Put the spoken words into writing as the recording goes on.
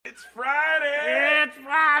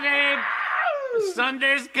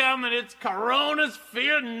Sunday's coming. It's Corona's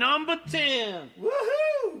Fear number 10.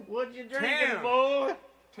 Woohoo! What you drinking, 10. boy?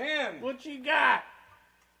 10. What you got?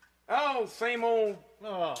 Oh, same old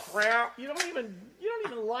crap. You don't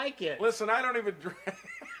even like it. Listen, I don't even drink.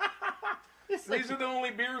 These are the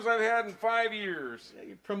only beers I've had in 5 years.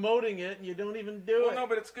 You're promoting it and you don't even do it. No,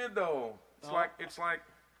 but it's good though. It's like.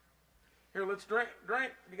 Here, let's drink.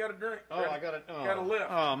 You got to drink. Oh, I got to. Oh. Got to lift.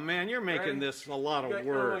 Oh man, you're making this a lot of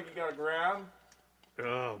work. You got to grab.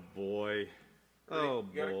 Oh boy. Oh boy.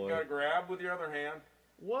 You got to grab with your other hand.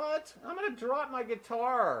 What? I'm gonna drop my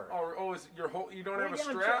guitar. Is your whole? You don't have a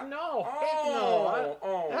strap? No. Oh, heck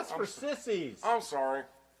no. That's for sissies. I'm sorry.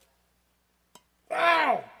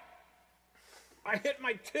 Ow! I hit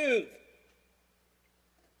my tooth.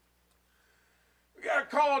 We gotta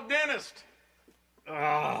call a dentist.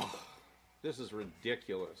 Oh, this is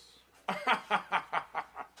ridiculous.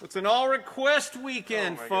 It's an all-request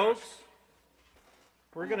weekend, folks. Gosh.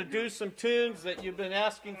 We're gonna do some tunes that you've been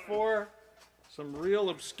asking for. Some real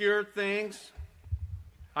obscure things.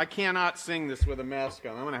 I cannot sing this with a mask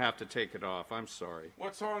on. I'm going to have to take it off. I'm sorry.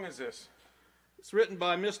 What song is this? It's written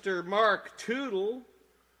by Mr. Mark Tootle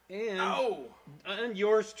and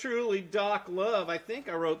yours truly, Doc Love. I think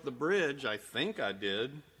I wrote the bridge. I think I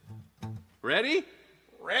did. Ready?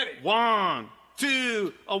 Ready. 1,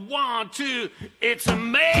 2, 1, 2. It's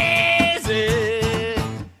amazing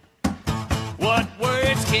what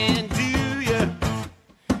words can do.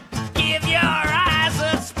 Give your eyes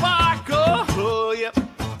a sparkle, yep.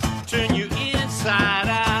 Turn you inside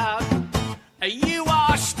out. You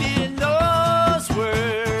washed in those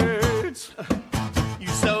words. You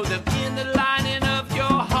sewed them in the lining of your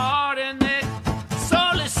heart, and they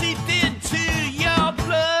slowly seeped into your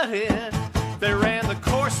blood. And they ran the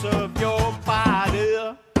course of your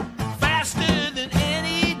body faster than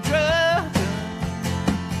any drug,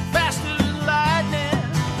 faster than lightning.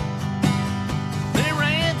 They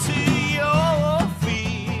ran to your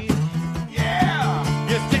feet. Yeah.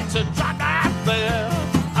 You think to drop out there,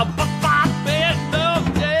 a bop in the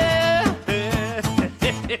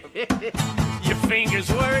Your fingers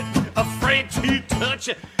weren't afraid to touch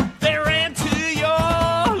it. They ran to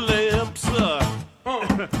your lips,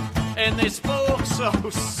 and they spoke so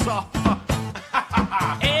soft,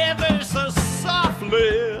 ever so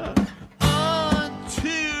softly,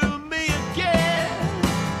 unto me again.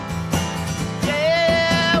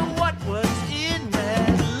 Yeah, what was in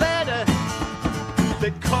that letter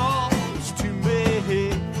that calls to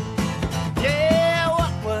me? Yeah,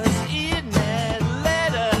 what was in that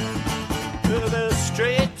letter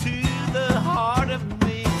straight to the heart of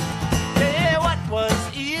me? Yeah, what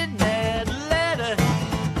was in that letter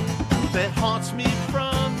that haunts me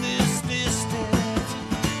from this distance?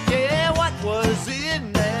 Yeah, what was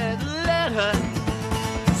in that letter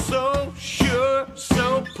so sure,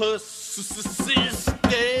 so persistent?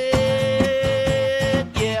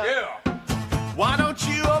 Yeah. Why don't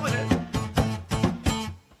you open it?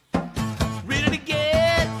 Read it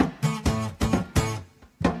again.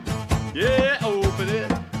 Yeah, open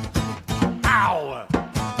it. Ow!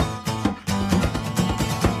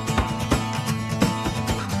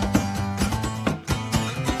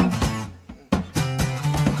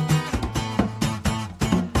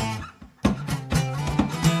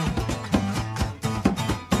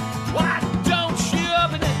 Why don't you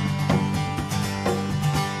open it?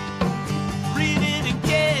 Read it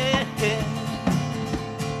again.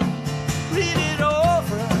 Read it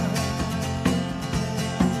over.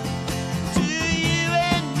 To you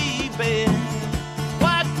and me, babe.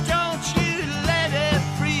 Why don't you let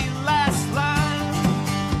every last line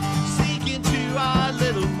sink into our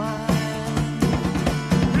little mind?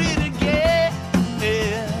 Read it again.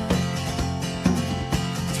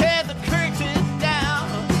 Tear the curtain down.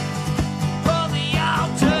 Pull the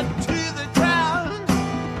altar to the ground.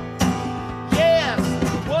 Yes,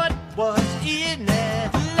 what was in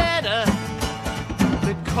that letter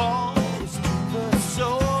that calls to the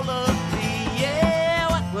soul of me? Yeah,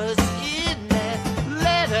 what was in that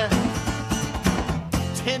letter?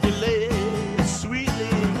 Tenderly,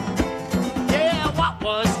 sweetly. Yeah, what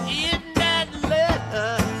was in that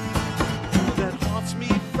letter that haunts me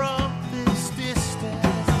from this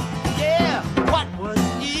distance? Yeah, what was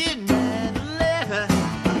in that letter?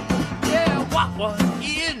 Yeah, what was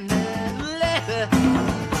in that letter?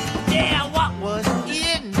 Yeah, what was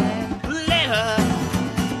in that letter?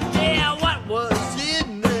 Yeah, what was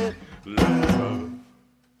in that letter?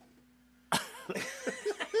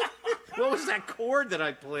 What was that chord that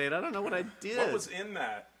I played? I don't know what I did. What was in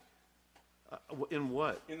that? In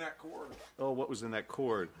what? In that chord? Oh, what was in that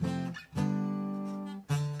chord?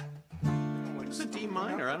 It's a D C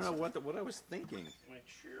minor. I don't know what I was thinking. Make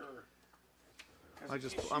sure. I'm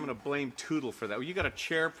going to blame Tootle for that. You got a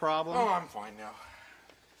chair problem? Oh, I'm fine now.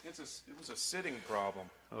 It was a sitting problem.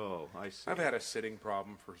 Oh, I see. I've had a sitting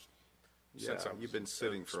problem since you've been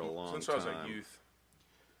sitting for a long time. Since I was a youth.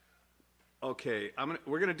 Okay,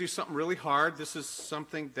 we're gonna do something really hard. This is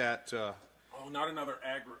something that. Oh, not another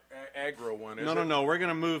aggro one, is it? No. We're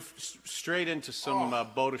gonna move straight into some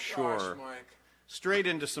boat ashore. Gosh, Mike. Straight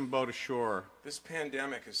into some boat ashore. This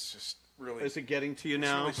pandemic is just really. Is it getting to you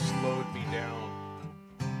now? It's really slowed me down.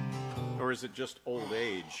 Or is it just old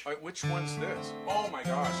age? Which one's this? Oh my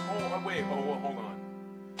gosh! Wait! Hold on.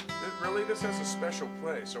 Really, this has a special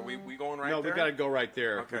place. Are we going right there? No, we got to go right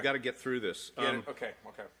there. Okay. We got to get through this. Okay.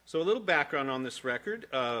 So a little background on this record.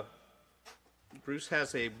 Bruce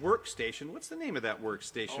has a workstation. What's the name of that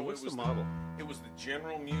workstation? What's the model? It was the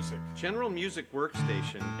General Music. General Music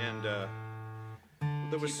workstation, and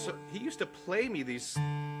he used to play me these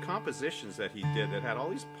compositions that he did that had all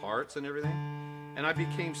these parts and everything, and I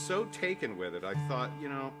became so taken with it. I thought,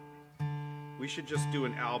 we should just do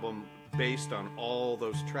an album based on all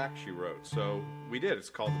those tracks you wrote. So we did. It's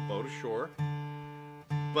called The Boat Ashore.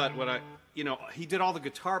 But he did all the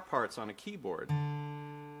guitar parts on a keyboard.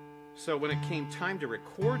 So when it came time to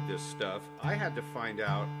record this stuff, I had to find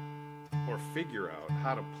out or figure out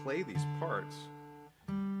how to play these parts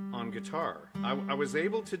on guitar. I was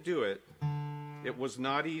able to do it. It was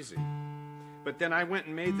not easy. But then I went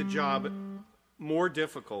and made the job more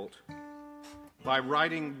difficult by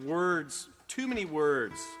writing words, too many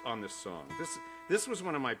words on this song. This was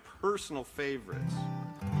one of my personal favorites.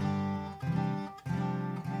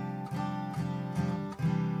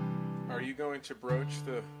 Are you going to broach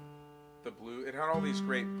the blue? It had all these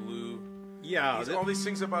great blue. Yeah. All these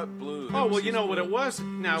things about blue. Well, you know what it was?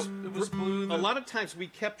 Now, it was blue. A lot of times we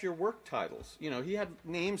kept your work titles. He had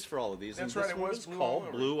names for all of these. That's and right. This one was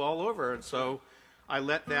called Blue All Over. And so I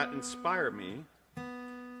let that inspire me.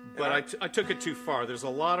 But I took it too far. There's a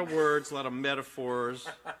lot of words, a lot of metaphors.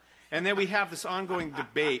 And then we have this ongoing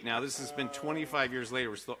debate. Now, this has been 25 years later.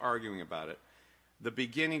 We're still arguing about it. The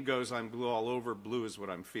beginning goes, I'm blue all over. Blue is what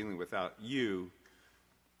I'm feeling without you.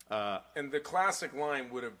 And the classic line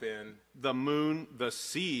would have been... The moon, the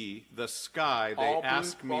sea, the sky, they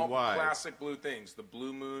ask me why. All classic blue things. The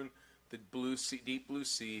blue moon, the blue sea, deep blue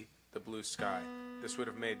sea, the blue sky. This would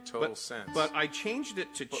have made total sense. But I changed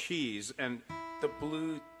it to cheese and... The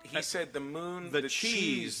blue... He said the moon, the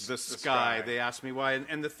cheese, the sky, they asked me why.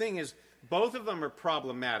 And the thing is, both of them are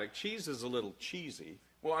problematic. Cheese is a little cheesy.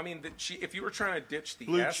 Well, I mean, if you were trying to ditch the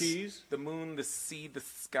blue S, cheese, the moon, the sea, the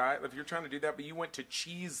sky, if you're trying to do that, but you went to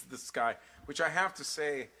cheese the sky, which I have to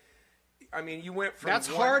say, I mean, you went from that's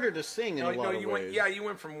harder to sing in a lot of ways. You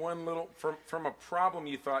went from one little from a problem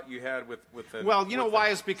you thought you had with the. Well, you know why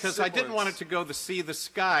is because siblings. I didn't want it to go the sea, the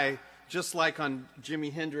sky. Just like on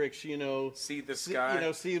Jimi Hendrix, see the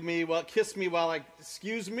sky. See me, kiss me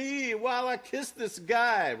excuse me while I kiss this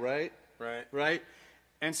guy, right? Right.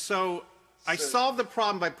 And so I solved the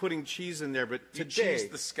problem by putting cheese in there, but today, cheese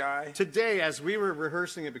the sky. Today, as we were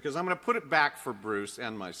rehearsing it, because I'm going to put it back for Bruce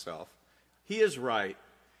and myself, he is right.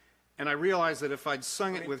 And I realized that if I'd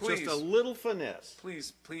sung it with just a little finesse.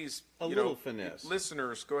 Please. A little finesse.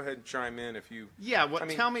 Listeners, go ahead and chime in if you... Yeah,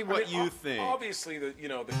 tell me what you think. Obviously, the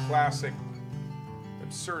classic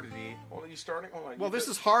absurdity... Well, are you starting? Hold on. Well, this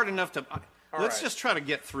is hard enough to... Let's just try to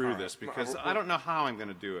get through this, because I don't know how I'm going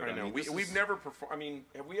to do it. I know. We've never performed... I mean,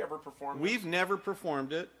 have we ever performed this? We've never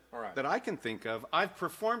performed it that I can think of. I've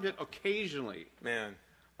performed it occasionally. Man.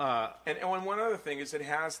 And one other thing is it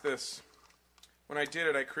has this... When I did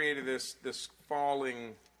it, I created this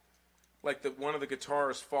falling, like one of the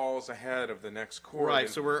guitars falls ahead of the next chord. Right.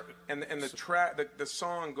 So we're the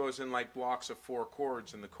song goes in like blocks of 4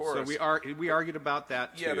 chords in the chorus. So we argued about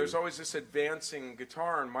that too. Yeah. There's always this advancing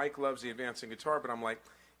guitar, and Mike loves the advancing guitar, but I'm like,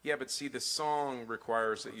 yeah, but see, the song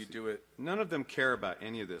requires that you do it. None of them care about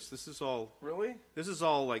any of this. This is all really. This is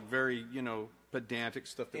all like very pedantic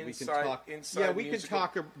stuff that we can talk. Yeah, we could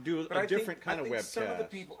talk or do a different kind of webcast.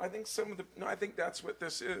 I think that's what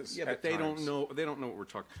this is. Yeah, but they don't know. They don't know what we're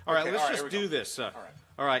talking. All right, let's just do this. All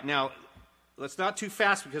right. Now, let's not too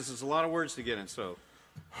fast because there's a lot of words to get in. So,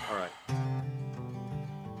 all right.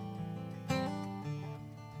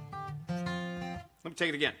 Let me take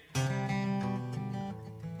it again.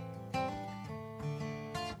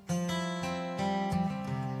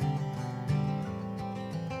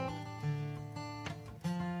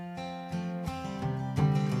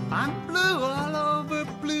 I'm blue all over,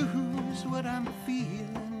 blues what I'm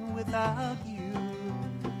feeling without you.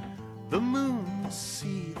 The moon, the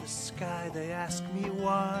sea, the sky, they ask me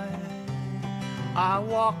why. I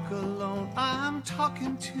walk alone, I'm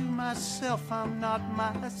talking to myself. I'm not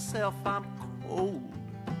myself, I'm cold.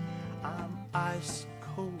 I'm ice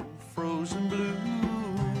cold, frozen blue.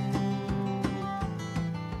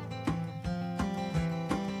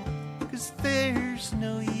 'Cause there's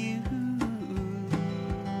no you.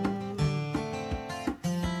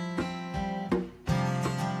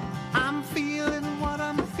 I'm feeling what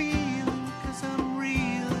I'm feeling, 'cause I'm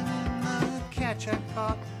reeling in the catch I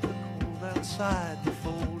caught. The cold outside the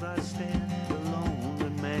fold, I stand a lonely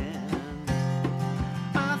man.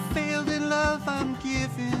 I failed in love, I'm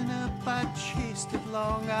giving up. I chased it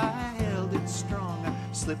long, I held it strong. I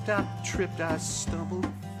slipped, I tripped, I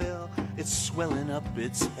stumbled, fell. It's swelling up,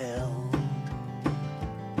 it's hell.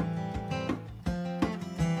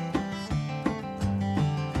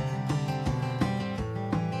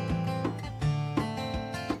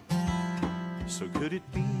 So could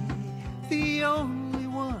it be the only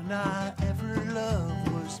one I ever loved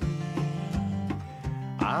was me?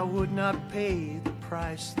 I would not pay the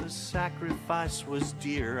price, the sacrifice was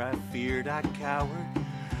dear. I feared, I cowered,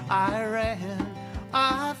 I ran.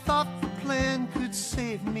 I thought the plan could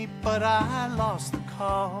save me, but I lost the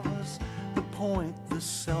cause, the point, the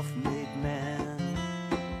self-made man.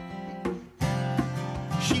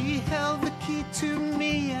 She held the key to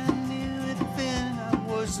me, I knew it then. I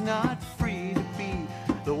was not free to be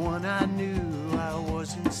the one I knew. I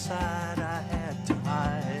was inside, I had to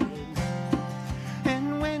hide.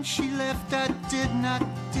 And when she left, I did not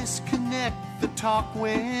disconnect. The talk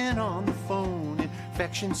went on the phone.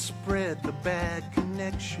 Infection spread, the bad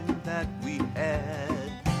connection that we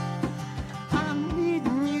had. I'm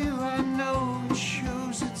needing you, I know it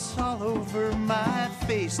shows, it's all over my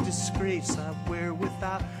face. Disgrace I wear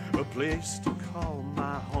without a place to call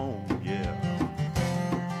my home, yeah.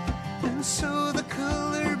 And so the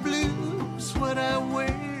color blue's what I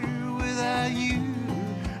wear without you.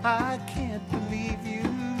 I can't believe you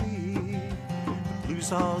leave. The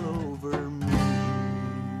blues all over me.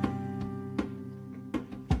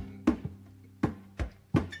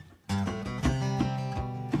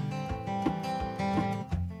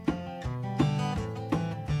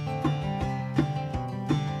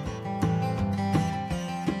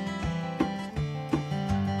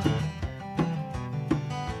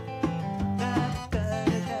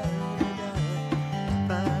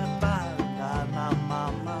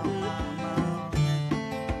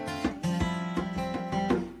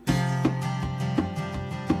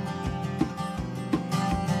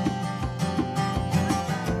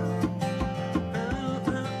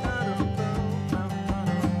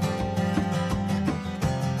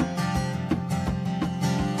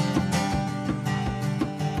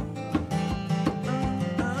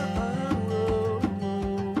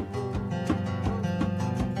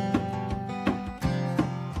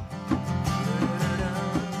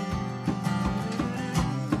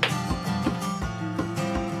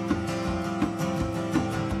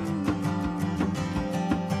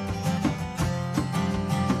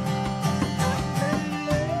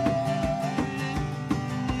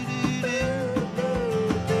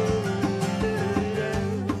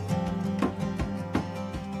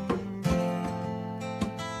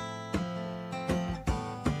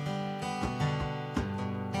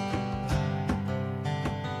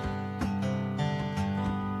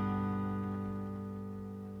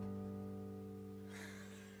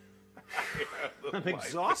 I'm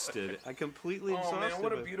exhausted. I'm completely exhausted. Oh, man,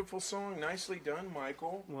 what a beautiful song. Nicely done,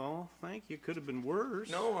 Michael. Well, thank you. Could have been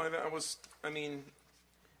worse. No, I mean...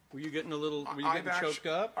 Were you getting a little... Were you getting choked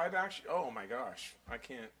up? I've actually... Oh, my gosh.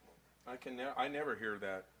 I never hear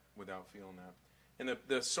that without feeling that. And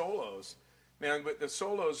the solos, man, but the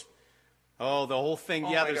solos... Oh, the whole thing.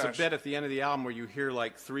 Oh, yeah, my there's gosh. a bit at the end of the album where you hear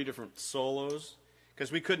like 3 different solos.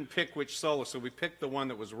 Because we couldn't pick which solo, so we picked the one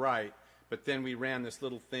that was right. But then we ran this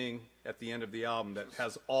little thing at the end of the album that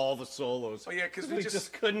has all the solos. Oh, yeah, because we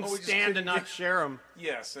just couldn't stand to not share them.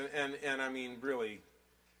 Yes, and I mean, really,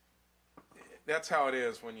 that's how it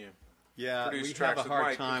is when you produce we tracks have a hard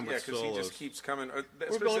with Mike. time with because solos. he just keeps coming.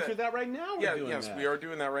 We're going through that right now. Yes, we are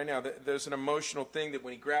doing that right now. There's an emotional thing that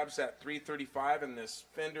when he grabs that 335 and this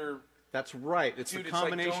Fender. That's right. It's Dude, a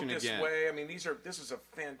combination it's like, again. Don't This Way. I mean, this is a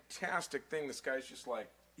fantastic thing. This guy's just like...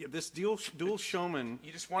 Yeah, this dual Showman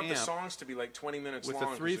You just want the amp songs to be like 20 minutes with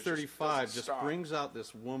long. the 335 just stop. brings out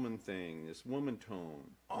this woman thing, this woman tone.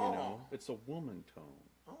 Oh. You know, it's a woman tone.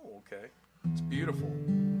 Oh, okay. It's beautiful.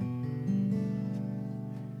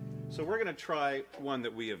 So we're going to try one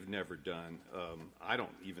that we have never done. I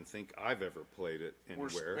don't even think I've ever played it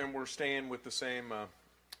anywhere. We're staying with the same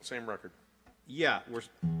record. Yeah, we're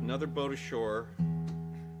another Boat Ashore.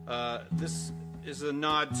 This is a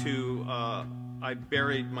nod to I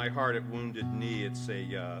Buried My Heart at Wounded Knee. It's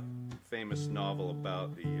a famous novel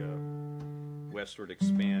about the westward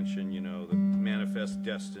expansion, you know, the Manifest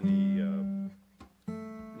Destiny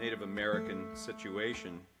Native American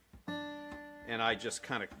situation. And I just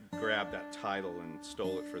kind of grabbed that title and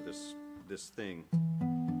stole it for this thing.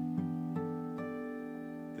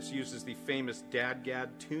 This uses the famous DADGAD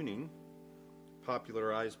tuning,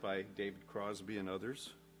 popularized by David Crosby and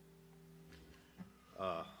others.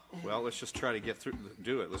 Well, let's just try to get through.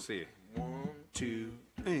 Do it. Let's see. 1, 2,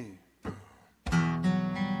 3.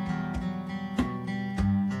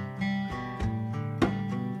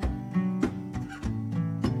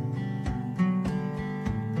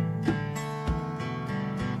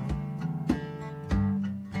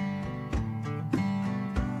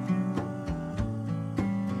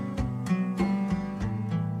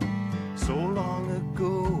 So long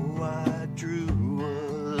ago I drew a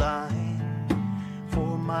line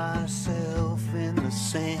for myself in the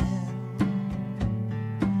sand.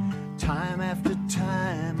 Time after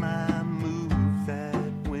time I moved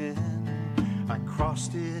that when I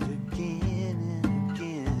crossed it again and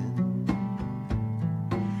again.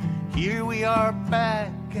 Here we are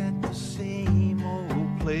back at the same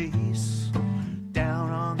old place,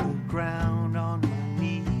 down on the ground on my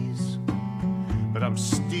knees. But I'm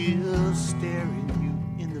still staring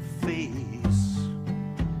you in the face.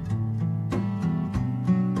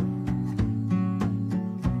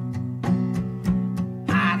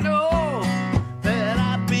 I know that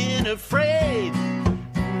I've been afraid,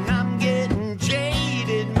 and I'm getting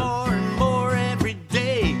jaded more and more every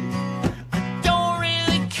day. I don't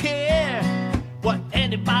really care what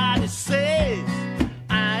anybody says.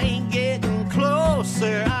 I ain't getting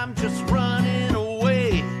closer, I'm just running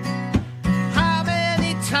away. How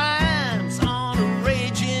many times on a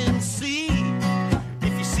raging sea?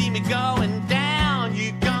 If you see me going down,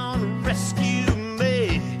 you're gonna rescue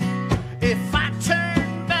me. If I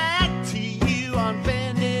turn back to you on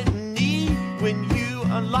bended knee when you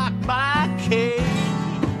unlock my cage,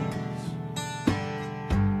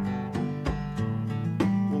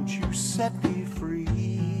 won't you set me free?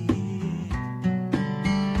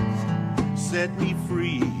 Set me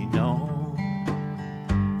free, no.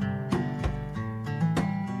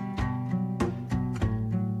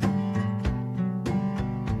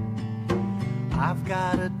 I've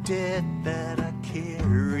got a debt that I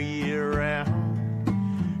carry around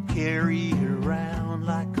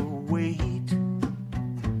like a weight.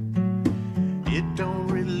 It don't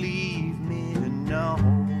relieve me to know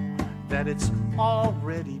that it's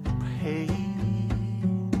already paid.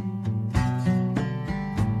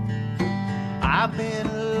 I've been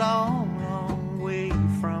a long, long way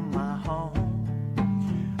from my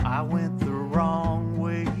home. I went the wrong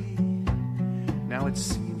way. Now it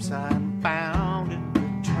seems I'm bound and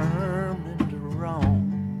determined to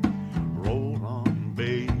roam. Roll on,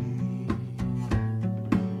 babe.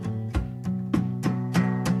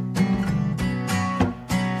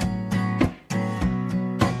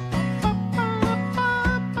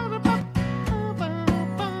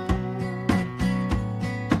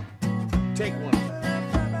 Take one.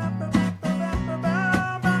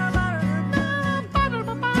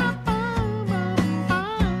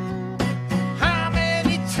 How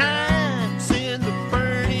many times in the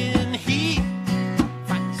burning heat,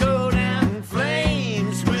 if I go down in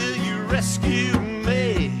flames, will you rescue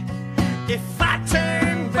me? If I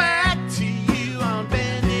turn back to you on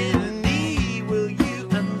bended knee, will you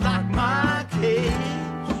unlock my cage?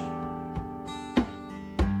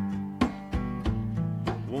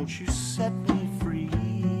 Won't you set me free?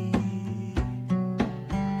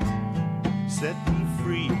 Set me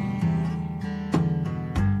free.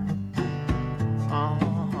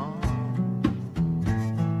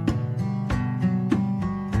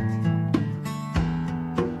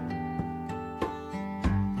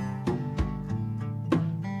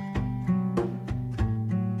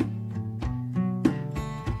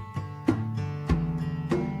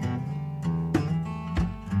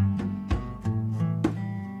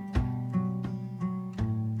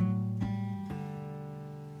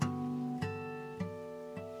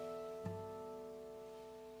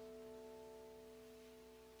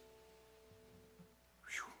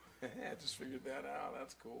 I just figured that out.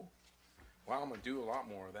 That's cool. Wow, I'm going to do a lot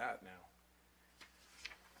more of that now.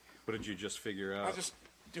 What did you just figure I out? was just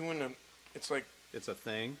doing it's like, It's a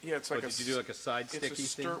thing? yeah, it's like What, did you do like a side it's sticky a thing?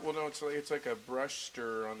 stir. Well, no, it's like a brush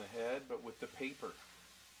stir on the head, but with the paper.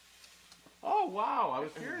 Oh, wow. I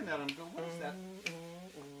was hearing that. I'm going, what is that?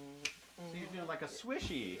 So you're doing like a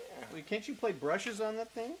swishy. Well, can't you play brushes on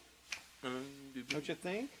that thing? Don't you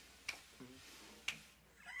think?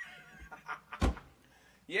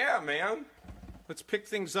 Yeah, man. Let's pick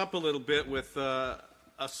things up a little bit with a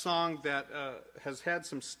song that has had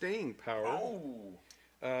some staying power. Oh.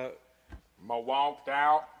 My Walked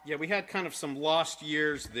Out. Yeah, we had kind of some lost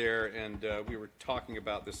years there, and we were talking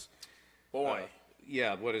about this. Boy.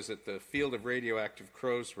 Yeah, what is it? The Field of Radioactive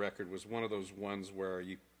Crows record was one of those ones where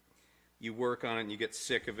you work on it and you get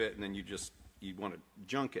sick of it, and then you want to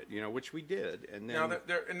junk it, which we did. And then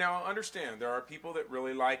now understand, there are people that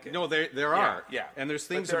really like it. No, there are. Yeah. And there's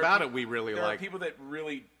things about it we really like. like. There are people that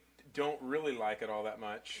really don't really like it all that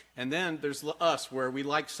much. And then there's us, where we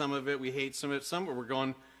like some of it, we hate some of it. Some of it we're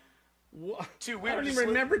going, what? Dude, we I were don't just even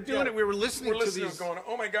remember doing it. We were listening to these. Going,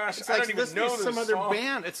 oh my gosh, It's I like don't even listening know to this some other song.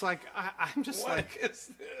 band. It's like I'm just What like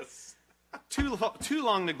is this? too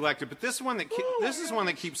long neglected. But this is one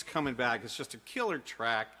that keeps coming back. It's just a killer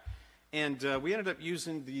track, and we ended up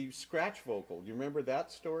using the scratch vocal. Do you remember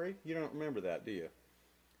that story? You don't remember that, do you?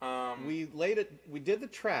 We did the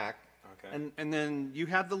track, okay, and then you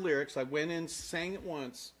had the lyrics. I went in, sang it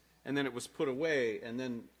once, and then it was put away, and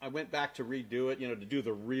then I went back to redo it, to do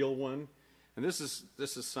the real one. And this is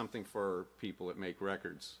something for people that make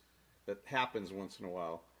records that happens once in a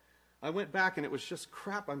while. I went back and it was just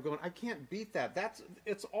crap. I'm going, I can't beat that.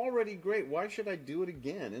 It's already great. Why should I do it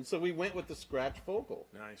again? And so we went with the scratch vocal.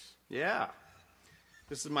 Nice. Yeah.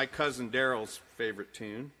 This is my cousin Daryl's favorite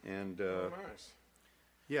tune, and Nice.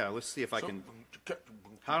 yeah, let's see if I can.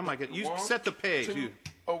 How am I going? You set the page. Two, You.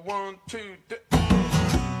 a 1, 2, 3.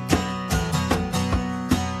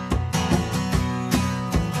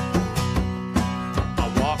 I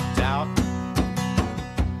walked out,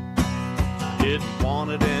 didn't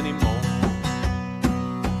want it anymore.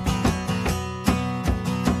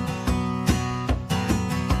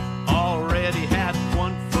 Already had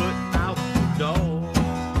 1 foot out the door.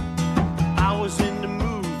 I was into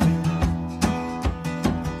moving,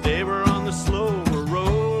 they were on the slower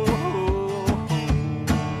road.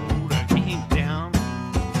 I came down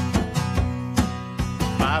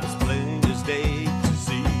about as plain as day to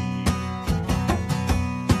see.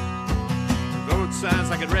 Road signs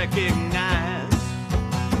I could recognize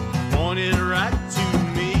pointed right to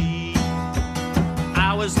me.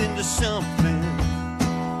 I was into something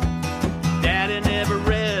Daddy never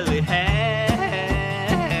really had.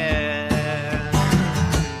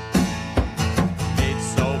 Made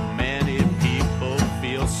so many people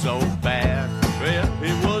feel so bad. Well,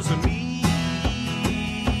 it wasn't me.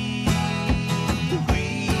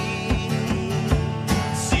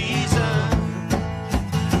 Season,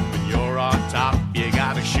 when you're on top, you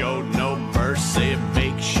gotta show no mercy.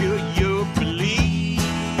 Make sure you believe.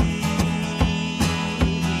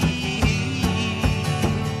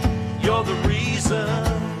 You're the reason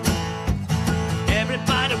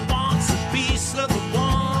everybody wants a piece of the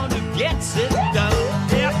one who gets it done.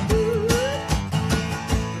 Yeah.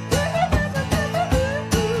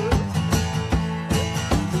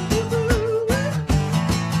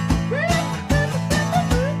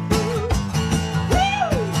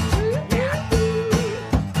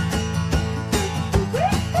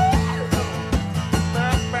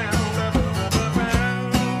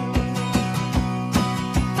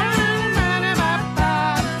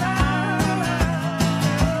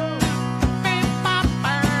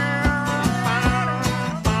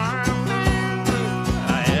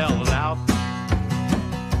 I held out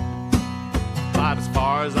about as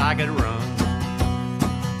far as I could run.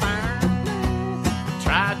 I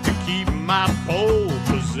tried to keep my pole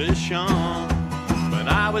position, but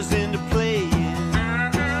I was into playing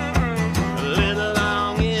a little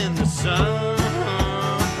long in the sun.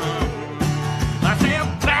 I fell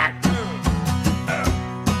back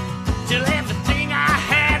till everything I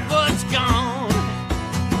had was gone.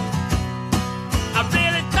 I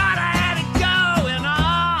really thought I had it going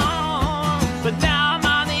on, but now I'm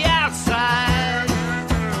on the outside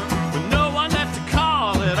with no one left to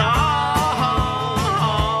call it all.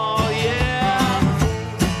 Yeah,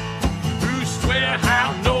 who swear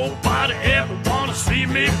how nobody ever wanna see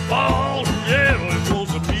me fall? Yeah, it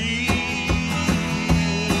wasn't me.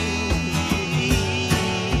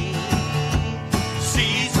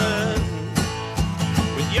 Season,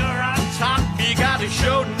 when you're on top, you gotta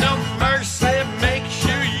show no mercy. Make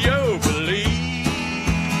sure you believe.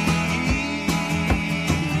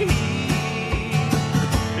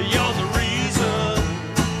 You're the reason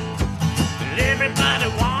that everybody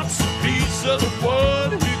wants a piece of the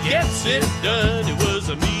one who gets it done. It was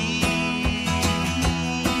me.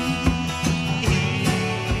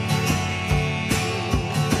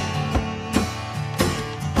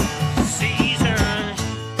 Season,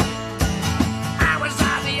 I was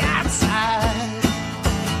on the outside,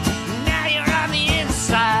 now you're on the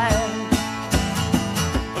inside.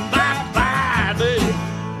 Bye bye,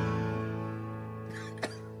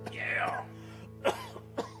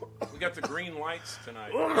 got the green lights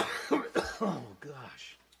tonight. Oh,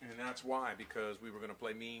 gosh. And that's why, because we were going to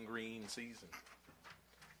play Mean Green Season.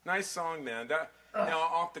 Nice song, man. Now,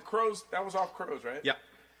 off the Crows, that was off Crows, right? Yeah.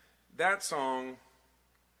 That song,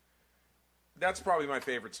 that's probably my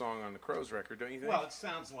favorite song on the Crows record, don't you think? Well, it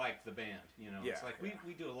sounds like the band, you know. Yeah, It's like we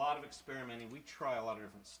do a lot of experimenting. We try a lot of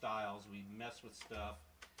different styles. We mess with stuff.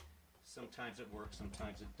 Sometimes it works,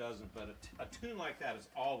 sometimes it doesn't. But a tune like that is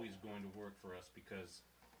always going to work for us because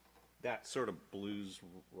That sort of blues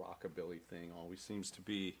rockabilly thing always seems to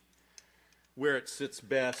be where it sits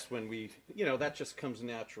best when we, that just comes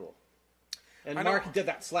natural. And I know. Mark did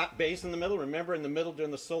that slap bass in the middle. Remember, in the middle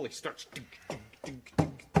during the solo, he starts,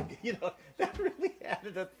 that really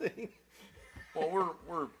added a thing. Well, we're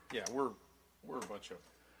a bunch of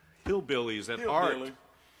Hillbillies at art. hillbilly.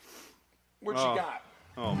 What Oh. you got?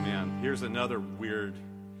 Oh man, here's another weird.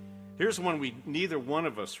 Here's one neither one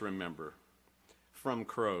of us remember from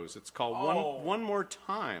Crows. It's called Oh. One More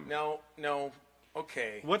Time. No,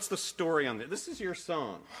 okay. What's the story on this? This is your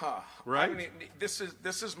song, right? I mean, this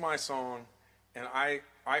is my song, and I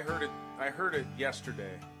heard it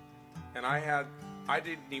yesterday, and I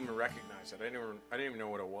didn't even recognize it. I didn't even know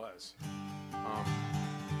what it was.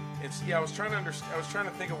 I was trying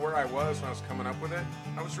to think of where I was when I was coming up with it.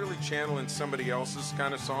 I was really channeling somebody else's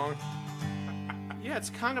kind of song. Yeah, it's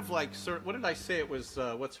kind of like, what did I say? It was,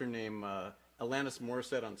 what's her name? Alanis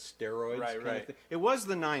Morissette on steroids. Right, kind of right. thing. It was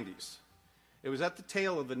the 90s. It was at the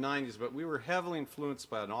tail of the 90s, but we were heavily influenced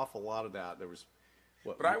by an awful lot of that. There was,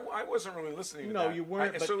 But I wasn't really listening to No, that. you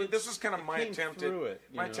weren't, but So it this was kind of my came attempt through it,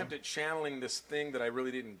 you know. attempt at channeling this thing that I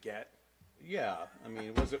really didn't get. yeah, I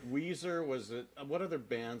mean, was it Weezer? Was it, what other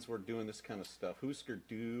bands were doing this kind of stuff? Husker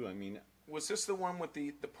Du, I mean, Was this the one with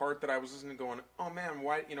the part that I was listening to going, oh man,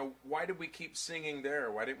 why did we keep singing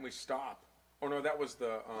there? Why didn't we stop? Oh no, that was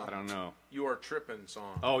the I don't know. You Are Trippin'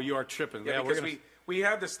 song. Oh, You Are Trippin'. Yeah, we're because gonna, we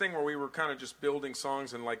had this thing where we were kind of just building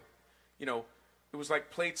songs and it was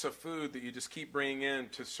like plates of food that you just keep bringing in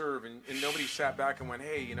to serve, and nobody sat back and went,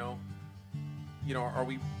 hey,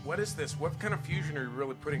 what is this? What kind of fusion are you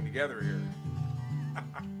really putting together here?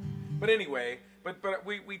 But anyway, but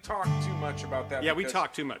we talk too much about that. Yeah, we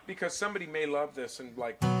talk too much. Because somebody may love this and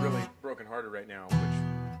really brokenhearted right now,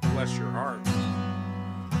 which bless your heart.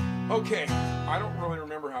 Okay, I don't really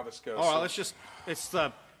remember how this goes. Oh, so- it's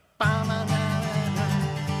the.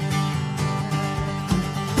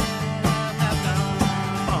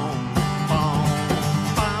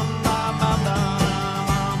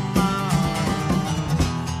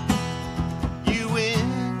 You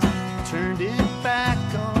win, turned it back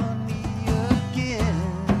on me again.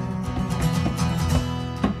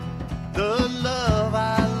 The love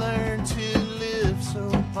I learned to live so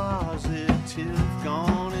positive,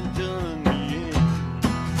 gone and done me in.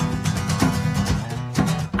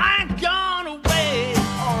 I ain't gone away.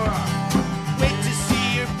 Wait to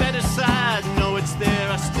see your better side. Know it's there,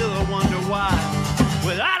 I still wonder why.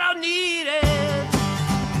 Well, I don't need it.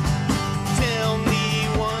 Tell me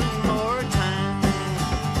one more time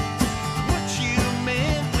what you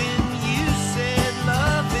meant when you said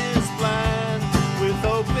love is blind. With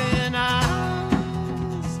open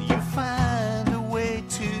eyes, you find a way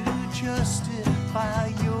to justify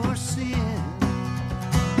your sin.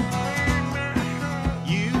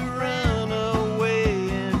 You run away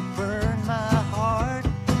and burn my heart,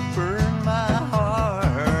 burn my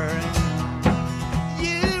heart.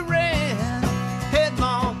 You ran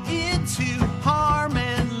headlong into harm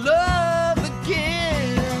and love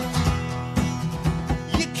again.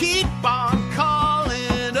 You keep on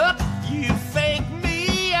calling up, you fake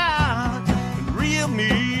me out and reel me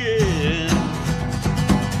in.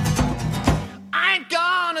 I ain't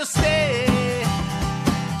gonna stay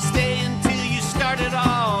until you start it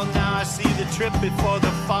all. Now I see the trip before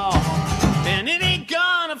the fall, and it ain't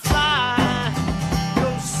gonna fly. Go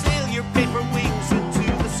sail your paper wings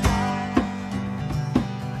into the sky.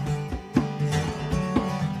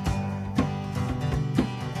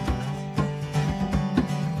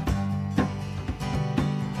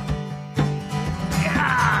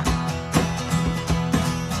 Yeah!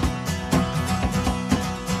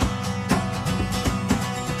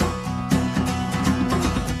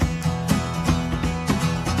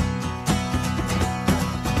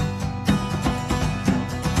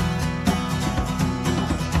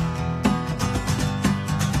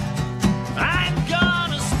 I'm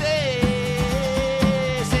gonna stay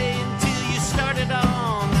until you start it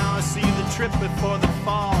on. Now I see the trip before the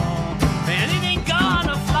fall, and it ain't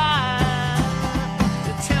gonna fly.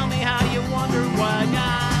 To tell me how you wonder why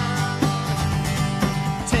now.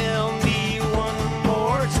 Tell me one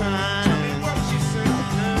more time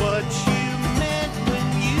what you meant when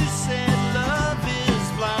you said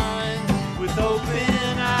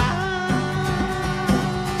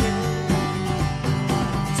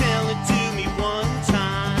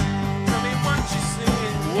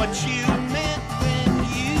what you meant when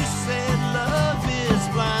you said love is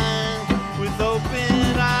blind with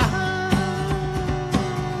open eyes.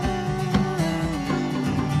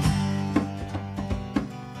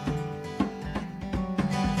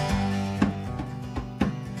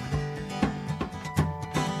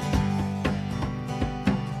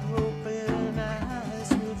 Open eyes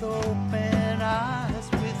with open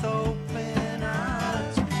eyes with open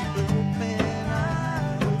eyes with open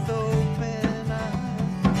eyes with open eyes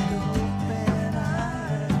with open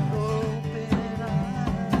eyes open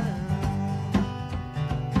eyes.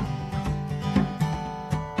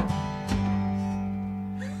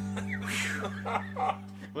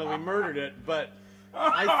 Well, we murdered it, but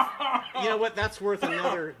you know what? That's worth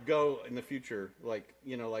another go in the future. Like,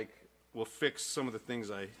 you know, like we'll fix some of the things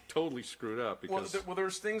I totally screwed up because Well,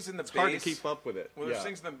 there's things in the it's bass. hard to keep up with it. Well, there's Yeah.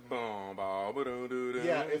 things in the boom, boom, ba-do-do-do,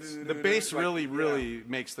 Yeah, it's, the bass like, really, yeah. really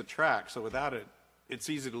makes the track. So without it, it's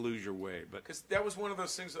easy to lose your way. But Because that was one of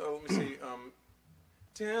those things. Let me see.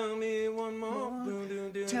 Tell me one more.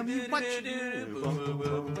 Tell me what you do.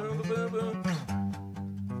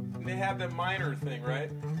 And they had the minor thing,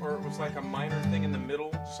 right? Or it was like a minor thing in the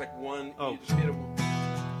middle, just like one. Oh. You just hit it.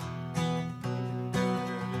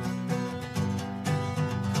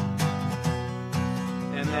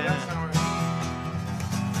 and No, then that's not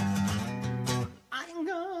right. I'm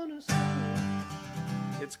gonna sing.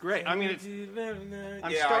 It's great. I mean, it's.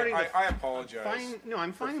 I'm yeah, starting I, to I apologize.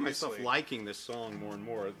 I'm finding myself profusely. liking this song more and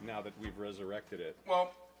more now that we've resurrected it.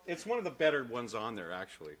 Well, It's one of the better ones on there,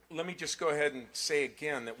 actually. let me just go ahead and say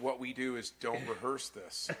again that what we do is don't rehearse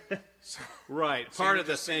this. So, Right. So Part you of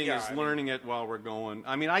the just- thing yeah, is I mean- learning it while we're going.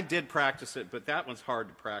 I mean, I did practice it, but that one's hard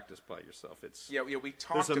to practice by yourself. It's yeah, we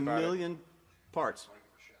talked there's a about million parts. Want to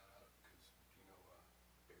give a shout out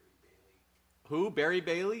because Barry Bailey. Who? Barry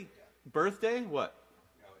Bailey? Birthday? What?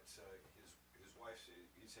 No, it's his wife's.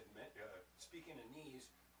 He said, speaking of knees,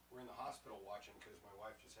 we're in the hospital watching because my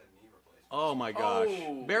wife just had a knee replacement. Oh my gosh.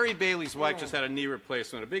 Oh. Barry Bailey's wife just had a knee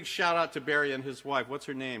replacement. A big shout out to Barry and his wife. What's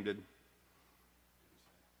her name?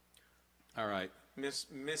 All right.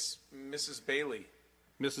 Mrs. Bailey.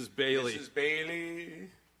 Mrs. Bailey. Mrs. Bailey.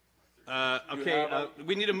 Okay, have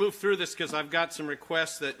we need to move through this because I've got some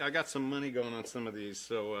requests that I got some money going on some of these.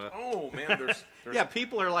 So Oh man, there's yeah,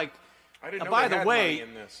 people are like. I didn't know by they the had way, money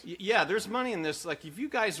in this. yeah, there's money in this. Like, if you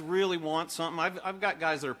guys really want something, I've got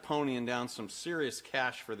guys that are ponying down some serious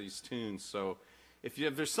cash for these tunes. So if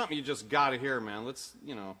there's something you just got to hear, man, let's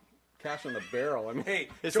cash on the barrel. I mean, Hey,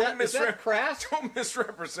 is don't that crass? Don't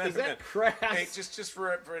misrepresent Is that it. crass? Hey, just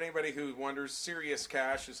for anybody who wonders, serious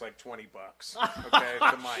cash is like $20. Okay,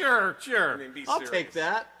 to Mike. Sure. I mean, be I'll serious. take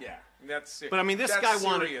that. Yeah, that's. But I mean, this that's guy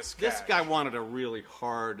wanted serious this cash. guy wanted a really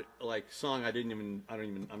hard song. I've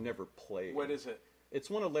never played. What is it? It's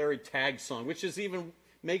one of Larry Tagg's songs, which is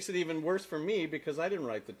makes it even worse for me because I didn't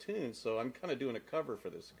write the tune, so I'm kind of doing a cover for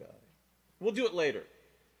this guy. We'll do it later.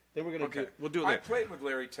 Then we'll do it I later. played with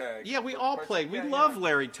Larry Tagg. Yeah, we all played. We love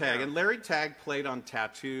Larry Tagg, and Larry Tagg played on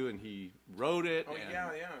Tattoo, and he wrote it. Oh and yeah,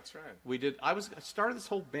 that's right. we did. I started this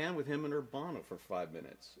whole band with him and Urbano for 5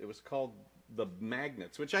 minutes. It was called the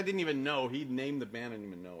Magnets, which I didn't even know. He named the band, I didn't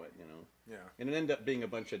even know it. Yeah. And it ended up being a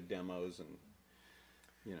bunch of demos and.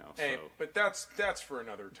 Hey, so but that's for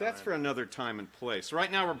another time. that's for another time and place.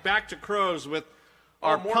 Right now we're back to Crows with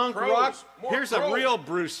our more punk Crows. rock. More Here's Crows. a real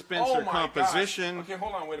Bruce Spencer Oh my composition. gosh. Okay,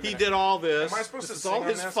 hold on, wait a He minute. did all this. Am I supposed this to is sing all on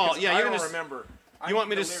his this? fault. 'Cause Yeah, I you're don't gonna remember. You want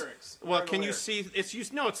me need to? the lyrics. Well, What are the can you lyrics? see? It's you.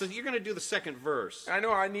 No, it says you're going to do the second verse. I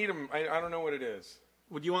know I need them. I don't know what it is.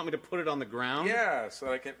 Would you want me to put it on the ground? Yeah,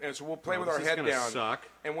 so I can. And so we'll play Oh, with this our is head gonna down. suck.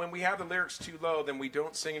 And when we have the lyrics too low, then we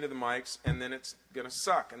don't sing into the mics, and then it's gonna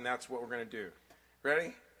suck, and that's what we're gonna do.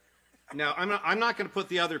 Ready? Now I'm not going to put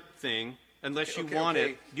the other thing unless you Okay, want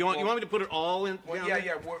okay. it. Do you want me to put it all in? Well, down yeah,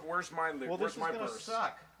 there? yeah. Where's my lyric? Well, Where's this my is going to verse?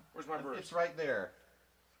 suck. Where's my verse? It's right there.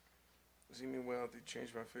 See me well, they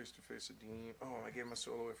changed my face to face a dean. Oh, I gave my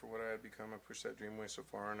soul away for what I had become. I pushed that dream away so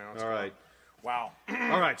far, now it's All right. Wow.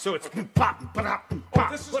 All right. So it's Oh,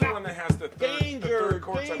 this is the one that has the third, danger, the third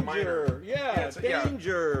chord's a minor. danger. Yeah, it's yeah.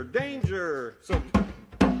 danger, danger. So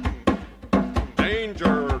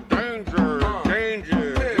danger, danger,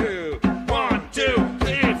 danger. 1, 2,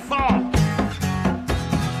 3, 4.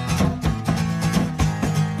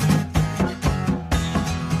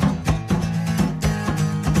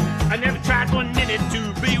 I never tried 1 minute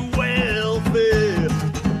to be wealthy.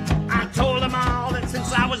 I told them all that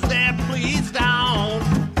since I was there, please don't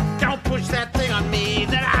push that thing on me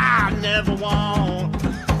that I never want.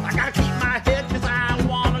 I gotta keep my head 'cause I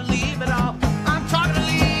wanna leave it all. I'm talking to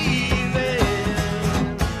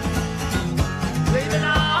leaving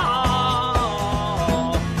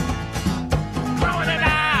all, throwing it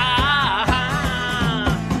out.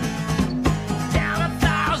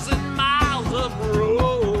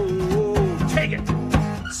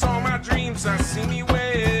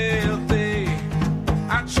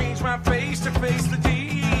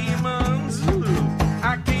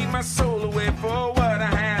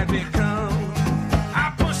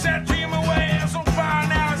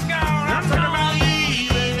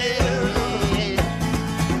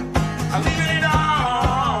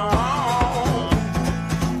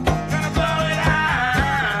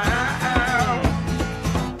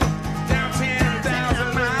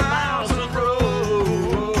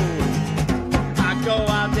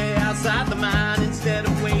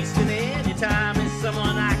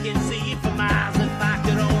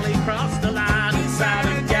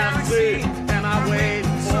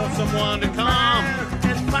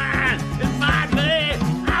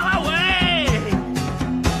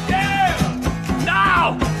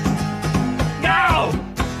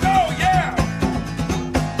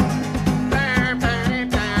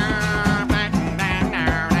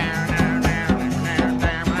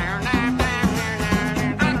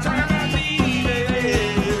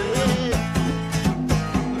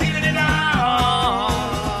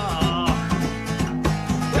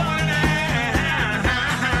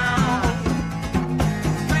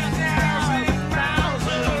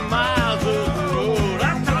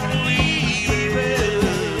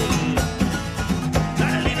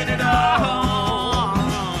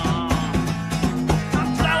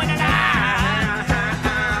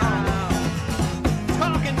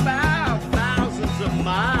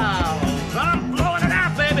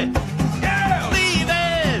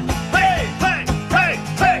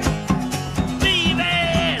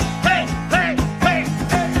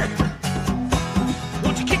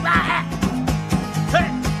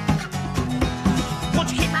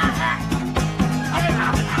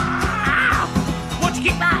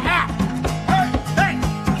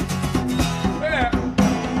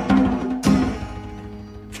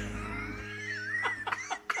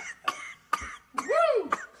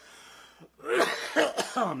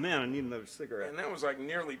 another cigarette. And that was like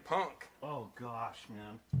nearly punk. Oh gosh,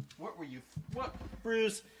 man. What,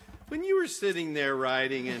 Bruce? When you were sitting there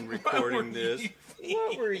writing and recording this,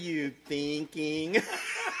 what were you thinking?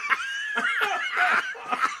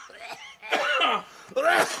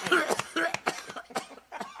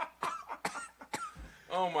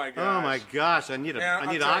 Oh my gosh. Oh my gosh! I need I'll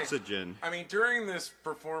tell you, oxygen. I mean, during this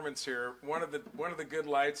performance here, one of the good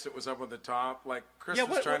lights that was up on the top, like Chris Yeah,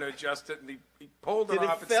 was what- trying to adjust it, and he pulled it Did it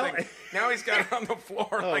off its fell? thing. Now he's got it on the floor.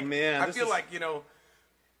 Oh, like, man, I this feel is- like you know,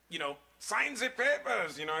 signs and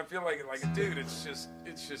papers. I feel like dude, it's just.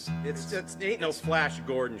 It ain't no Flash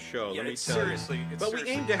Gordon show. Yeah, let me it's tell you. seriously- it's But we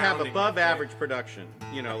seriously aim to have pounding above my thing. average production.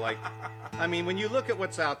 Like, I mean, when you look at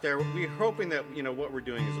what's out there, we're hoping that what we're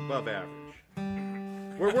doing is above average.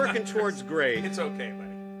 We're working towards great. It's okay,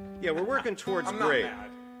 buddy. Yeah, we're working towards I'm not great.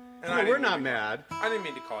 mad. And No, I didn't we're mean not to- mad. I didn't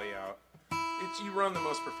mean to call you out. You run the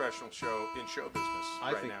most professional show in show business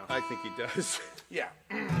now. I think he does. Yeah.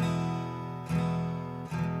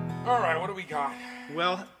 All right, what do we got?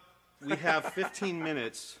 Well, we have 15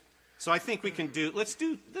 minutes, so I think we can do. Let's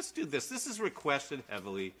do this. This is requested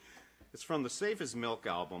heavily. It's from the Safe as Milk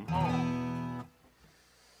album.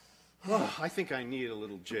 Oh, I think I need a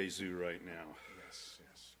little Jesu right now. Yes.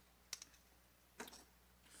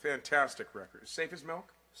 Fantastic record. Safe as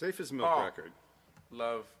Milk? Safe as Milk Oh. record.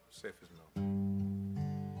 Love Safe as Milk.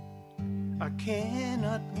 I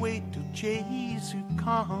cannot wait till Jesus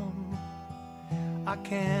come. I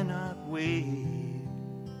cannot wait.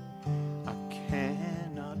 I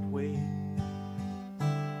cannot wait.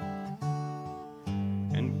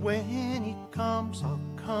 And when he comes, I'll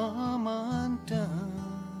come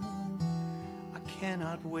undone. I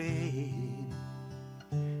cannot wait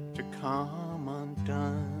to come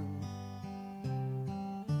undone.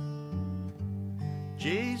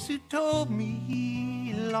 Jesus told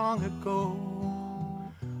me long ago,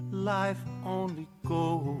 life only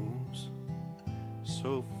goes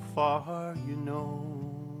so far,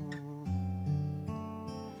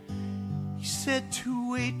 He said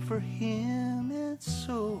to wait for him, and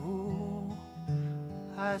so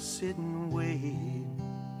I sit and wait,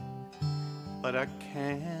 but I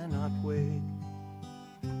cannot wait.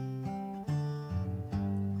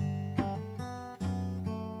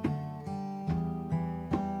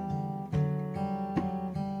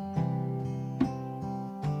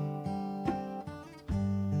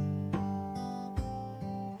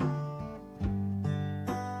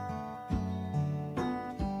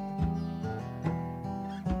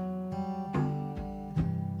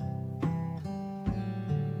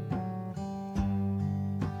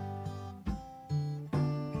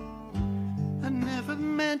 I never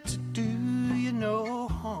meant to do you no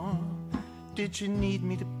harm. Did you need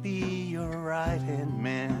me to be your right-hand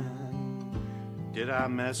man? Did I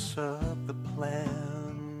mess up the plan?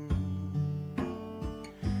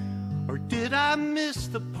 Or did I miss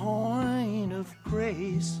the point of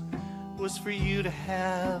grace? Was for you to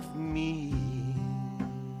have me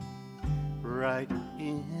right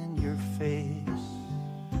in your face.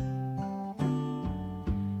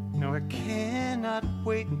 No, I cannot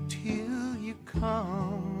wait until you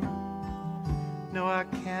come. No, I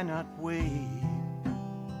cannot wait.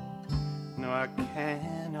 No, I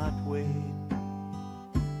cannot wait.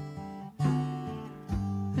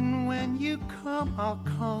 And when you come, I'll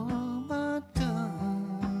come undone.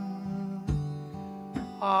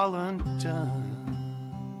 All undone.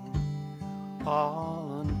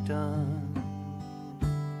 All undone.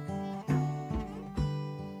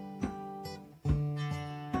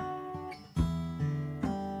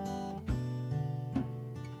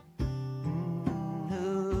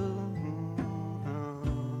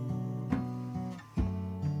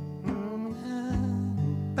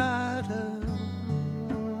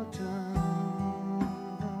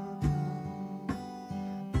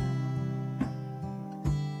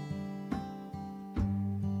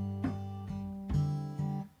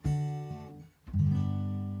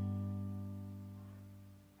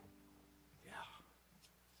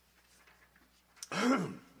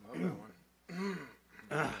 Love that one.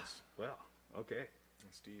 Well, okay.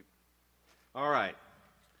 That's deep. All right.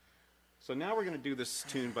 So now we're going to do this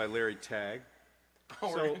tune by Larry Tagg. Oh,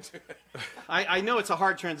 So- we're going to do it. I know it's a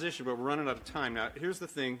hard transition, but we're running out of time. Now, here's the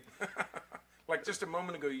thing. Like just a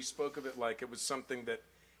moment ago, you spoke of it like it was something that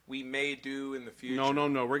we may do in the future.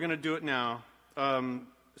 No. We're going to do it now.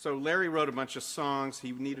 So Larry wrote a bunch of songs.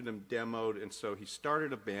 He needed them demoed, and so he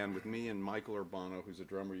started a band with me and Michael Urbano, who's a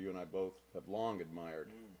drummer you and I both have long admired.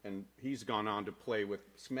 And he's gone on to play with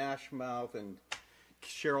Smash Mouth and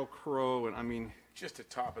Sheryl Crow, and I mean, just a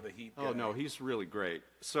top of the heap guy. Oh, no, he's really great.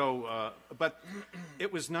 So, but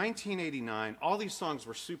it was 1989. All these songs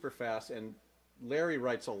were super fast, and Larry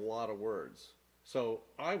writes a lot of words. So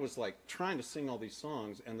I was like trying to sing all these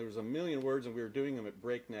songs, and there was a million words, and we were doing them at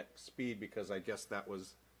breakneck speed because I guess that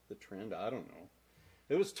was the trend. I don't know.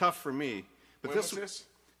 It was tough for me. But When was this?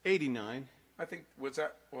 89. I think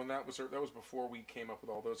that was before we came up with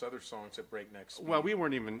all those other songs at breakneck speed. Well, we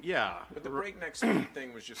weren't even, yeah. But the breakneck speed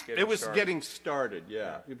thing was just getting It was started. getting started,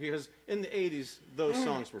 yeah. Because in the 80s, those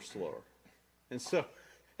songs were slower. And so,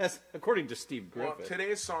 as according to Steve Well, Griffith.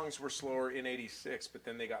 today's songs were slower in '86, but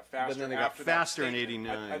then they got faster. But then they got after that faster in statement.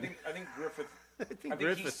 '89. I think Griffith. I think he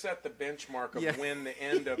Griffith- set the benchmark of Yeah. when the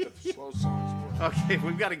end of the slow songs were. Okay,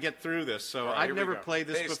 we've got to get through this. So right, I've here we never go. played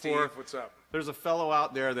this Hey, before. Steve, what's up? There's a fellow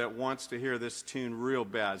out there that wants to hear this tune real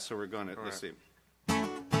bad, so we're going to, let's see.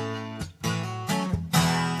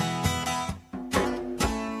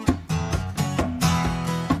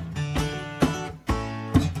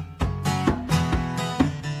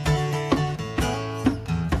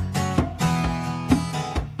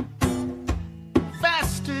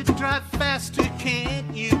 Faster, drive faster,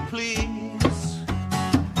 can't you please?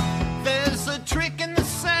 There's a trick in the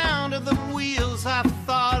sound of the wheels. I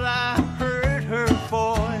thought I heard her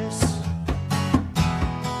voice.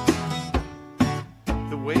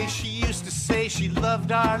 The way she used to say she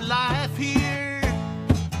loved our life here.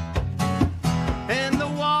 And the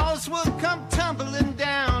walls will come tumbling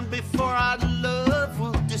down before our love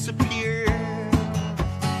will disappear.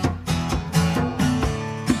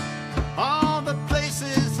 All the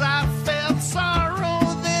places I felt sorrow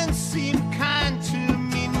then seem kind to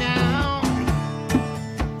me now.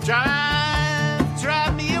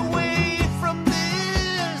 Drive me away from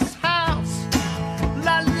this house.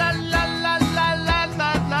 La la la la la la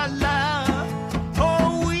la la la.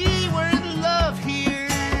 Oh, we were in love here,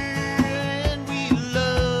 and we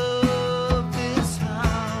love this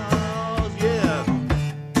house. Yeah.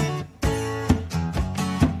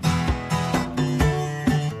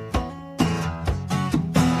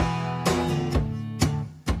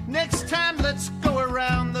 Next time, let's go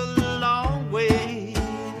around the long way.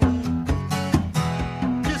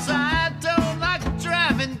 'Cause I don't like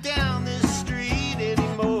driving down this street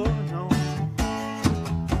anymore, no.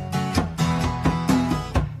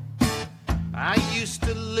 I used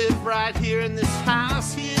to live right here in this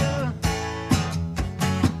house here.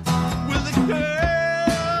 With a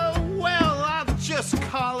girl, well, I'll just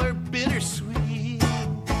call her Bittersweet.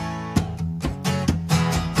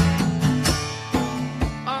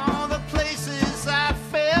 All the places I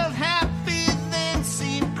felt happy then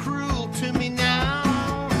seem cruel to me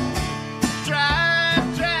now.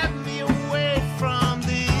 Drive me away from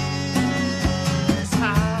this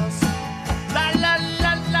house. La la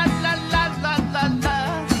la la la la la la la.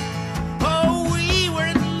 Oh, we were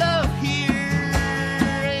in love here,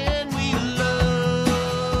 and we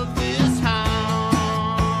love this house.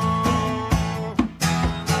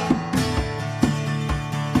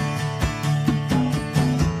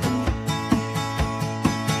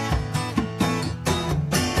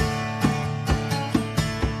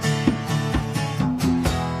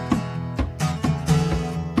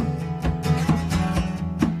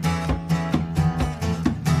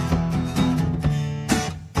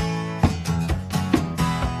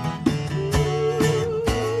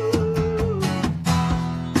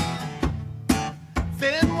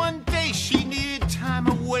 Then one day she needed time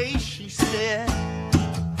away, she said.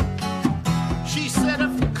 She said,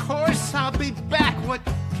 of course I'll be back, what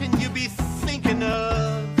can you be thinking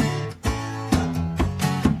of?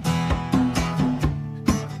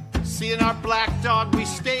 Seeing our black dog, we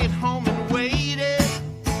stayed home and waited.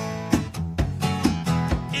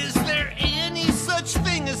 Is there any such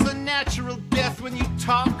thing as a natural death when you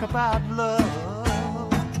talk about love?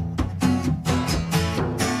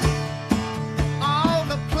 All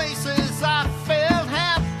the places I felt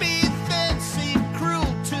happy then seem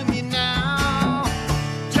cruel to me now.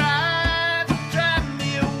 Drive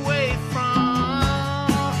me away from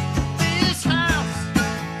this house.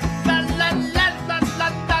 La la la la la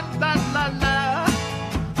la la la la.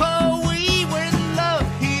 Oh, we were in love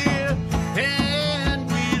here, and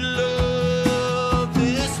we love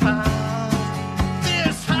this house.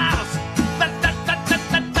 This house. La la la la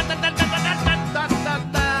la la la la la la la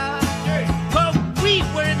la. Oh, we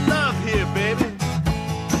were in love here, baby,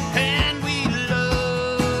 and we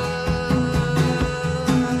love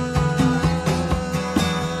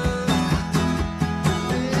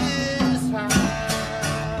this house.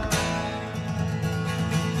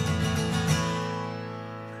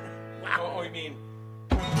 Oh, you mean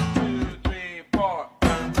 1, 2, 3, 4.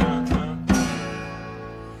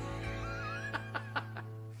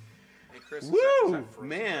 Chris, is Woo, that frozen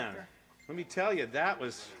man! right there? Let me tell you, that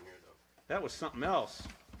was something else.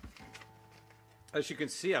 As you can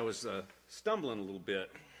see, I was stumbling a little bit.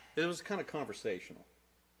 It was kind of conversational.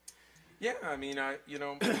 Yeah, I mean, I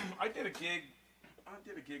did a gig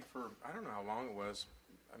for, I don't know how long it was.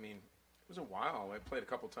 I mean, it was a while. I played a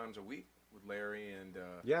couple times a week with Larry and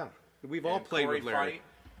Yeah, we've all and played Corey with Larry. Fight.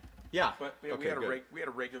 Yeah, But we okay, had good. we had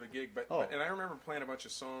a regular gig, Oh. and I remember playing a bunch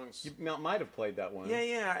of songs. You might have played that one.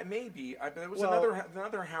 Yeah, maybe. There was Well-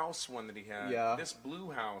 another house one that he had. Yeah. This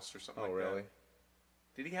blue house or something Oh, like really? that.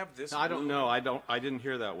 Did he have this? I don't blue know. one? I didn't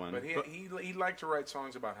hear that one. But he liked to write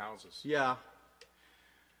songs about houses. Yeah.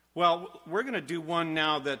 Well, we're going to do one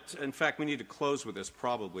now that, in fact, we need to close with this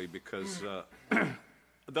probably because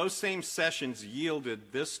those same sessions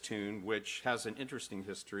yielded this tune, which has an interesting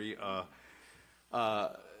history.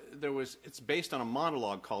 It's based on a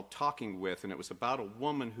monologue called Talking With, and it was about a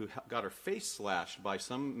woman who got her face slashed by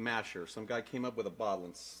some masher. Some guy came up with a bottle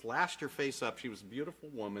and slashed her face up. She was a beautiful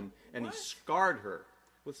woman, and he scarred her.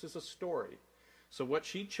 This is a story. So what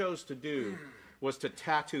she chose to do was to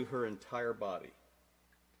tattoo her entire body.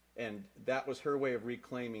 And that was her way of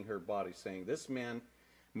reclaiming her body, saying, this man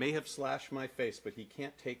may have slashed my face, but he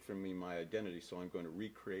can't take from me my identity, so I'm going to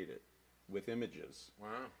recreate it with images. Wow.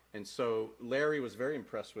 And so Larry was very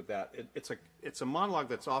impressed with that. It's a monologue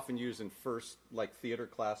that's often used in first, like theater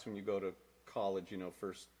class when you go to college,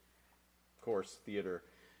 first course theater.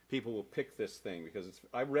 People will pick this thing because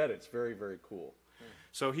I read it. It's very, very cool.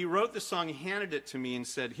 So he wrote the song, he handed it to me and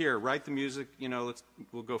said, here, write the music,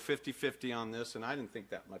 we'll go 50-50 on this. And I didn't think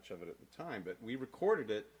that much of it at the time, but we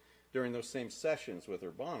recorded it during those same sessions with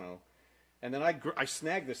Urbano. And then I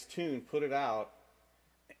snagged this tune, put it out,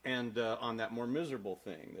 and on that More Miserable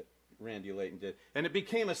thing that Randy Layton did. And it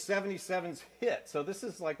became a 77's hit. So this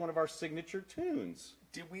is like one of our signature tunes.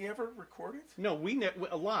 Did we ever record it? No,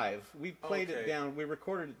 live. We played it Okay. down. We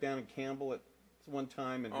recorded it down in Campbell at one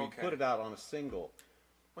time, and we Okay. put it out on a single.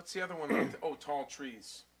 What's the other one? Tall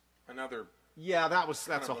Trees. Another. Yeah, that's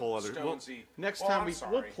Kind a of whole a other. Stonesy- Next Well, time I'm we'll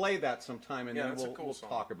sorry. play that sometime, and Yeah, then that's a we'll cool song.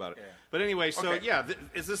 talk about it. Yeah. But anyway, so Okay. yeah,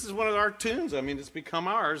 this is one of our tunes. I mean, it's become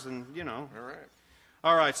ours, and All right.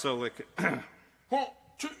 All right, so lick it. 1,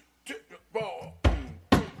 2, 3, 4.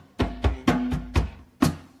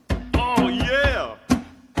 Oh yeah!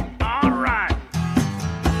 All right.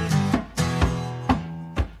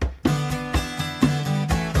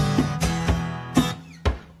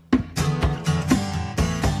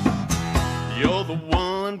 You're the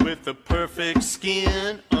one with the perfect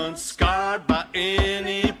skin, unscarred by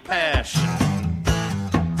any passion.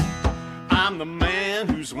 I'm the man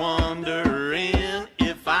who's wondering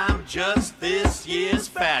if I'm just this year's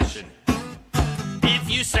fashion. If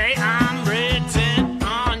you say I'm written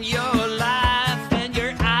on your life and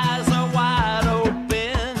your eyes are wide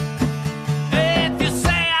open, if you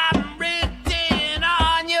say I'm written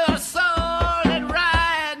on your soul and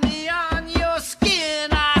write me on your skin,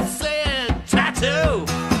 I said tattoo,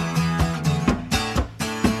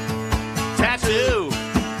 tattoo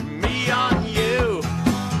me on you,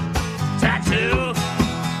 tattoo,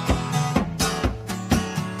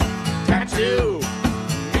 tattoo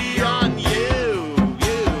me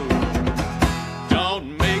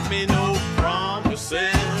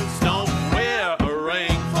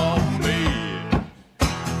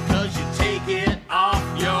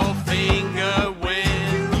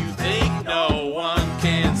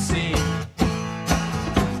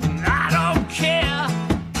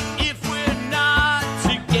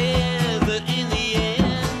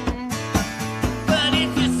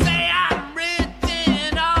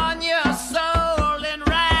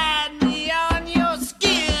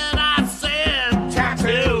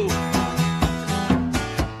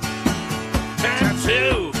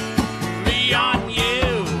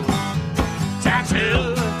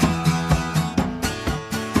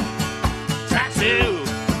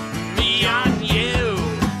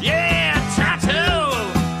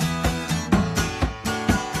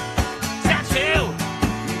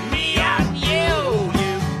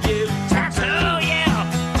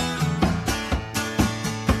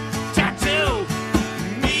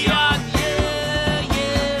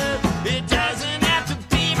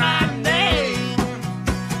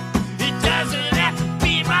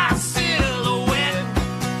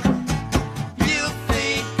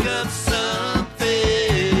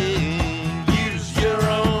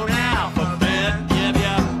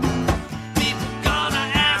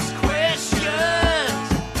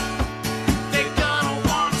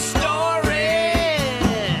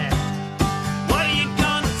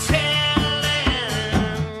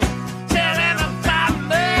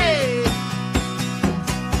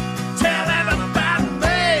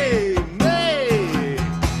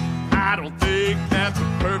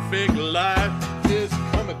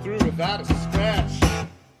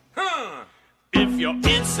your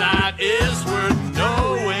inside is worth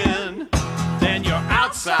knowing, then your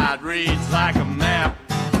outside reads like a map.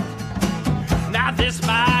 Now this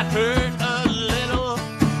might hurt a little.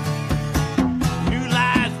 New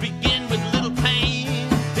lives begin with little pain.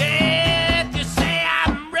 If you say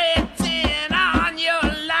I'm written on your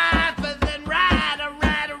life, but then ride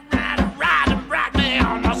me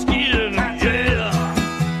on my skin.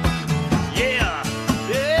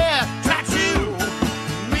 Yeah, tattoo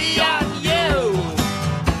me on you.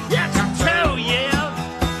 Yeah, tattoo, yeah.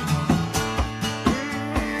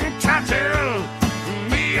 Tattoo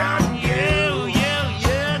me on you.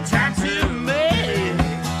 Yeah, tattoo me.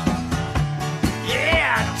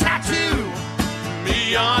 Yeah, tattoo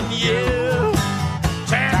me on you.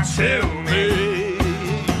 Tattoo me.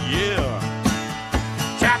 Yeah.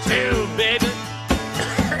 Tattoo, baby.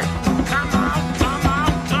 Come on,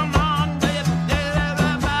 baby.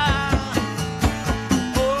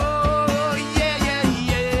 Oh,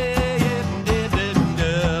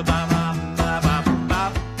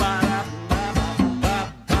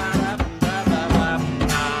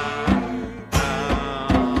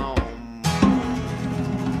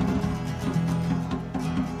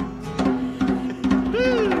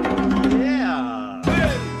 Yeah.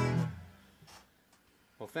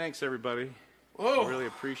 Well, thanks, everybody. Whoa. Really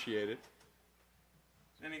appreciate it.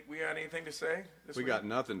 We got anything to say? This We week? got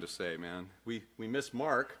nothing to say, man. We miss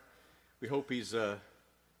Mark. We hope he's doing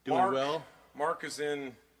Mark, well. Mark is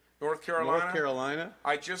in North Carolina. North Carolina.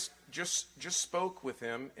 I just spoke with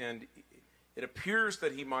him, and it appears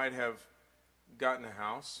that he might have gotten a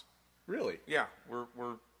house. Really? Yeah, we're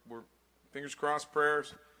fingers crossed,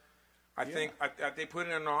 prayers. I think they put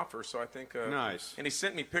in an offer, so I think Nice. And he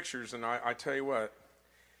sent me pictures, and I tell you what,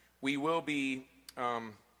 we will be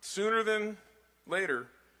sooner than later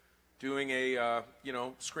doing a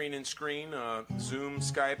screen in screen Zoom,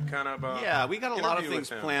 Skype kind of Yeah, we got a lot of interview with things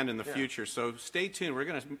him. planned in the Yeah. future, so stay tuned. We're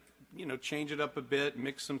going to, change it up a bit,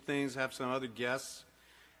 mix some things, have some other guests.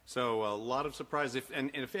 So a lot of surprises. If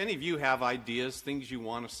any of you have ideas, things you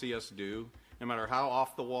want to see us do, no matter how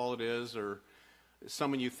off the wall it is, or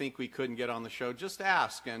someone you think we couldn't get on the show, just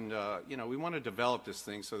ask. And we want to develop this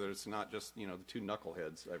thing so that it's not just the two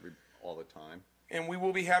knuckleheads all the time. And we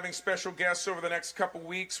will be having special guests over the next couple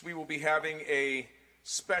weeks. We will be having a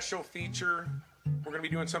special feature. We're going to be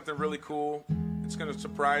doing something really cool. It's going to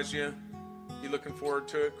surprise you. Be looking forward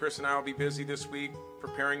to it. Chris and I will be busy this week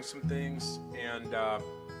preparing some things, and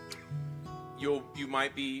you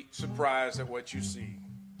might be surprised at what you see.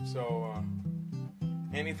 So,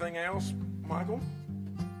 anything else, Michael?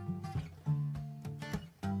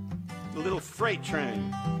 The little freight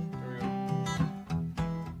train. There we go.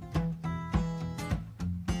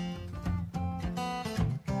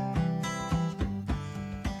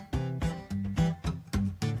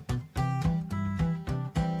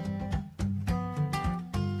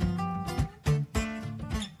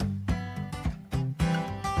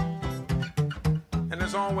 And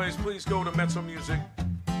as always, please go to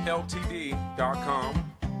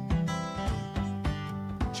MezzoMusicLTD.com.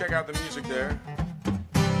 Check out the music there.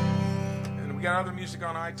 And we got other music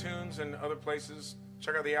on iTunes and other places.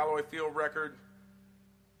 Check out the Alloy Field record.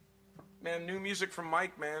 Man, new music from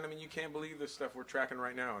Mike, man. I mean, you can't believe this stuff we're tracking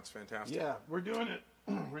right now. It's fantastic. Yeah, we're doing it.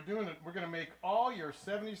 We're doing it. We're going to make all your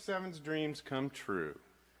 77's dreams come true.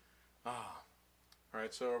 All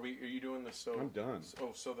right, so are you doing this? So I'm done.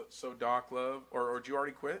 So Doc Love, or did you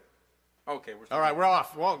already quit? Okay, All right, we're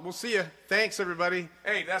off. Well, we'll see you. Thanks, everybody.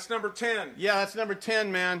 Hey, that's number 10. Yeah, that's number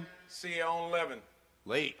 10, man. See you on 11.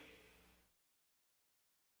 Late.